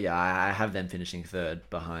 But yeah, I have them finishing third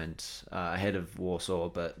behind, ahead of Warsaw,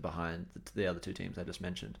 but behind the other two teams I just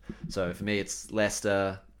mentioned. So for me, it's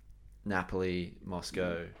Leicester, Napoli,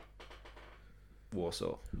 Moscow,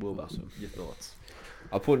 Warsaw. Wilbur, your thoughts?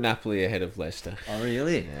 I'll put Napoli ahead of Leicester. Oh,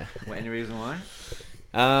 really? Yeah. Well, any reason why?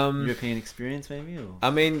 European experience, maybe? Or? I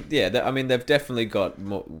mean, yeah. They've definitely got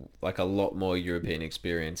more, like a lot more European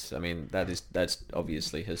experience. I mean, that's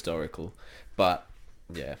obviously historical, but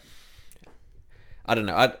yeah. I don't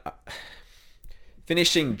know. I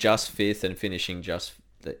finishing just 5th and finishing just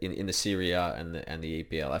in the Serie A and the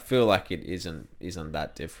EPL, I feel like it isn't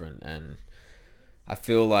that different, and I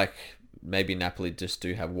feel like maybe Napoli just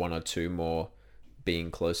do have 1 or 2 more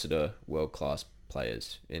being closer to world class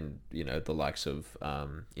players in the likes of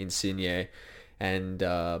Insigne and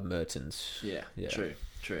Mertens. Yeah,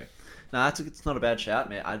 true. No, it's not a bad shout,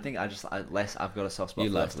 man. I think I've got a soft spot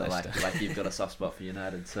for Leicester. Like you've got a soft spot for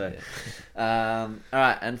United. So, all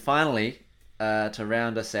right, and finally, to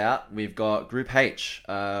round us out, we've got Group H.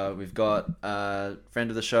 We've got friend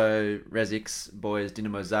of the show, Rezik's boys,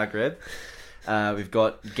 Dinamo Zagreb. We've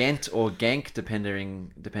got Ghent or Genk,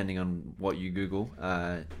 depending on what you Google.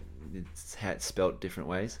 It's spelt different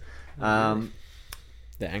ways. They're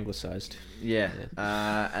anglicised. Yeah.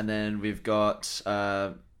 And then we've got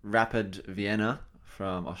Rapid Vienna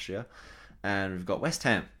from Austria, and we've got West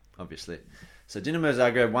Ham, obviously. So Dinamo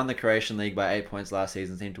Zagreb won the Croatian League by 8 points last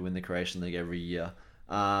season, seem to win the Croatian League every year.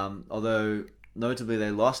 Although, notably, they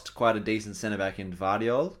lost quite a decent centre-back in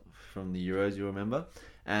Vardiol from the Euros, you remember,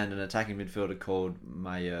 and an attacking midfielder called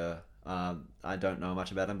Mayer. I don't know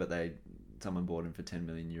much about him, but someone bought him for 10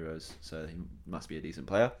 million euros, so he must be a decent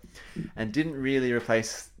player. And didn't really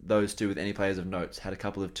replace those two with any players of note. Had a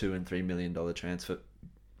couple of $2 and $3 million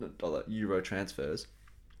euro transfers.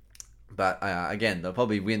 But again, they'll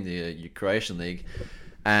probably win the Croatian League,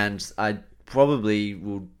 and I probably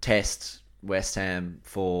will test West Ham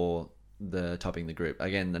for the topping the group.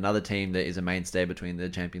 Again, another team that is a mainstay between the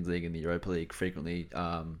Champions League and the Europa League, frequently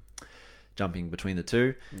jumping between the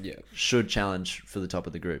two. Yeah. Should challenge for the top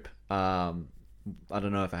of the group. I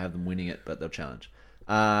don't know if I have them winning it, but they'll challenge.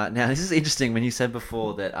 Now, this is interesting when you said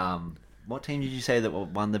before that... what team did you say that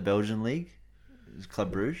won the Belgian league? It was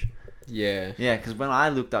Club Brugge? Yeah. Yeah, because when I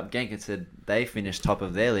looked up Genk, it said they finished top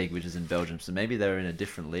of their league, which is in Belgium. So maybe they were in a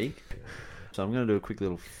different league. So I'm going to do a quick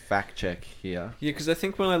little fact check here. Yeah, because I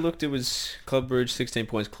think when I looked, it was Club Brugge 16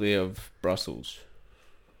 points clear of Brussels.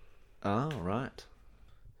 Oh, right.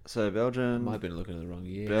 So Belgium... Might have been looking at the wrong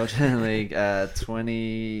year. Belgian League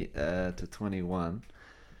 20 to 21.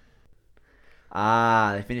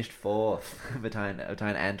 They finished fourth between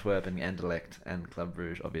Antwerp and Anderlecht and Club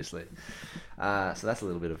Brugge, obviously. So that's a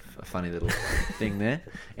little bit of a funny little thing there.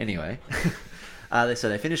 Anyway, so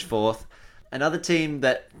they finished fourth. Another team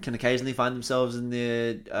that can occasionally find themselves in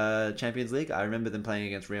the Champions League. I remember them playing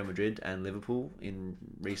against Real Madrid and Liverpool in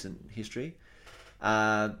recent history.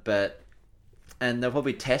 And they'll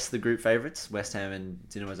probably test the group favourites, West Ham and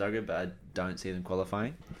Dinamo Zagreb, but I don't see them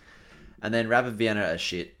qualifying. And then Rapid Vienna are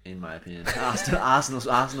shit, in my opinion.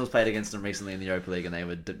 Arsenal's played against them recently in the Europa League, and they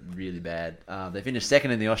were really bad. They finished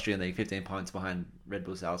second in the Austrian League, 15 points behind Red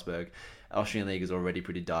Bull Salzburg. Austrian League is already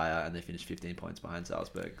pretty dire, and they finished 15 points behind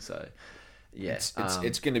Salzburg. So, yeah.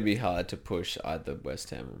 It's going to be hard to push either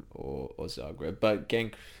West Ham or Zagreb, but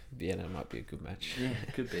Genk Vienna might be a good match. Yeah,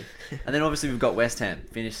 it could be. And then obviously we've got West Ham.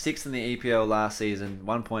 Finished sixth in the EPL last season,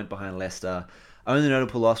 1 point behind Leicester. Only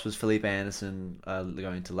notable loss was Felipe Anderson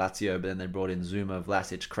going to Lazio, but then they brought in Zuma,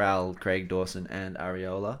 Vlasic, Kral, Craig Dawson, and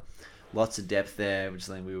Areola. Lots of depth there, which is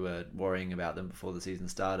something we were worrying about them before the season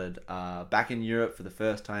started. Back in Europe for the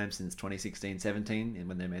first time since 2016-17,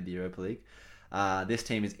 when they made the Europa League. This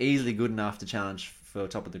team is easily good enough to challenge for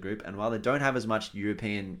top of the group, and while they don't have as much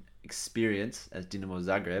European experience as Dinamo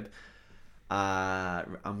Zagreb,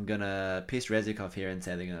 I'm going to piss Rezik off here and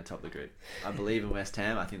say they're going to top the group. I believe in West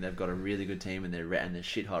Ham. I think they've got a really good team, and they're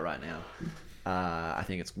shit hot right now. I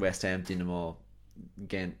think it's West Ham, Dinamo,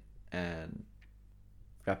 Ghent, and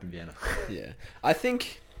Rapid Vienna. Yeah, I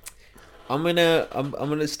think I'm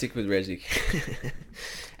gonna stick with Rezik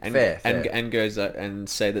and Fair. and go and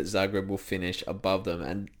say that Zagreb will finish above them,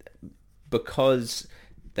 and because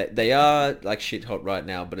they are like shit hot right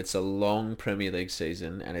now, but it's a long Premier League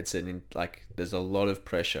season, and there's a lot of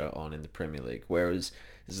pressure on in the Premier League, whereas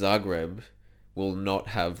Zagreb will not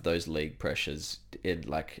have those league pressures in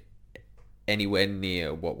like anywhere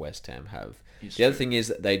near what West Ham have. The other thing is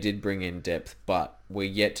that they did bring in depth, but we're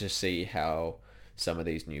yet to see how some of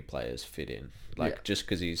these new players fit in. Just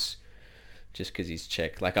because he's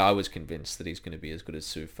Czech. Like, I was convinced that he's going to be as good as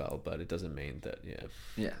Soufal, but it doesn't mean that.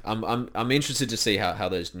 Yeah. I'm interested to see how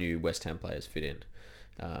those new West Ham players fit in.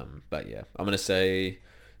 But yeah, I'm going to say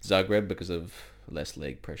Zagreb because of less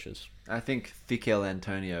league pressures. I think Fikel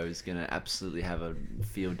Antonio is going to absolutely have a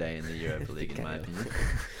field day in the Europa League, in my opinion.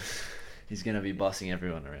 He's going to be bossing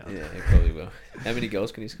everyone around. Yeah, he probably will. How many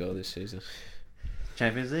goals can he score this season?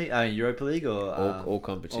 Champions League? Europa League or... all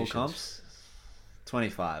competitions. All comps?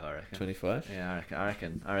 25, I reckon. 25? Yeah, I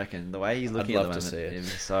reckon. The way he's looking I'd at the love moment, to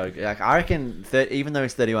see it. so I reckon even though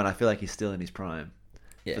he's 31, I feel like he's still in his prime.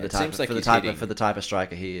 Yeah, for the it type seems like for the he's type hitting. for the type of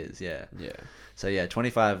striker he is. Yeah. Yeah. So yeah,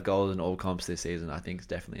 25 goals in all comps this season, I think is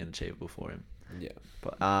definitely unachievable for him. Yeah.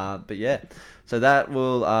 But yeah, so that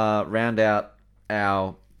will round out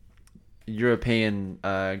our European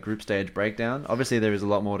group stage breakdown. Obviously, there is a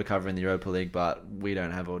lot more to cover in the Europa League, but we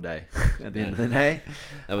don't have all day at the end of the day.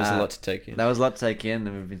 That was a lot to take in. That was a lot to take in,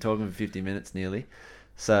 and we've been talking for 50 minutes nearly.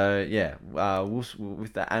 So yeah,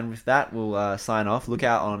 with that, we'll sign off. Look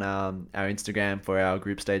out on our Instagram for our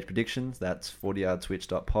group stage predictions. That's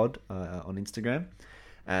 40yardswitch.pod on Instagram,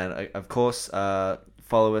 and of course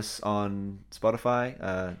follow us on Spotify,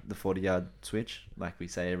 the 40-yard switch, like we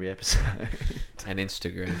say every episode, and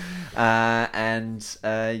Instagram.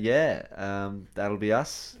 That'll be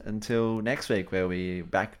us until next week, where we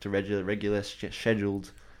back to regular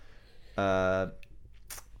scheduled.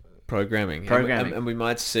 Programming. And we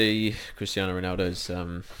might see Cristiano Ronaldo's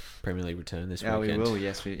Premier League return this weekend. Yeah, we will.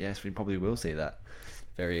 Yes, we probably will see that.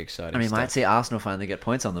 Very exciting. And we might see Arsenal finally get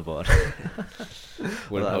points on the board.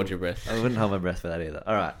 Wouldn't hold your breath. I wouldn't hold my breath for that either.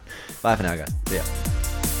 All right. Bye for now, guys. See ya.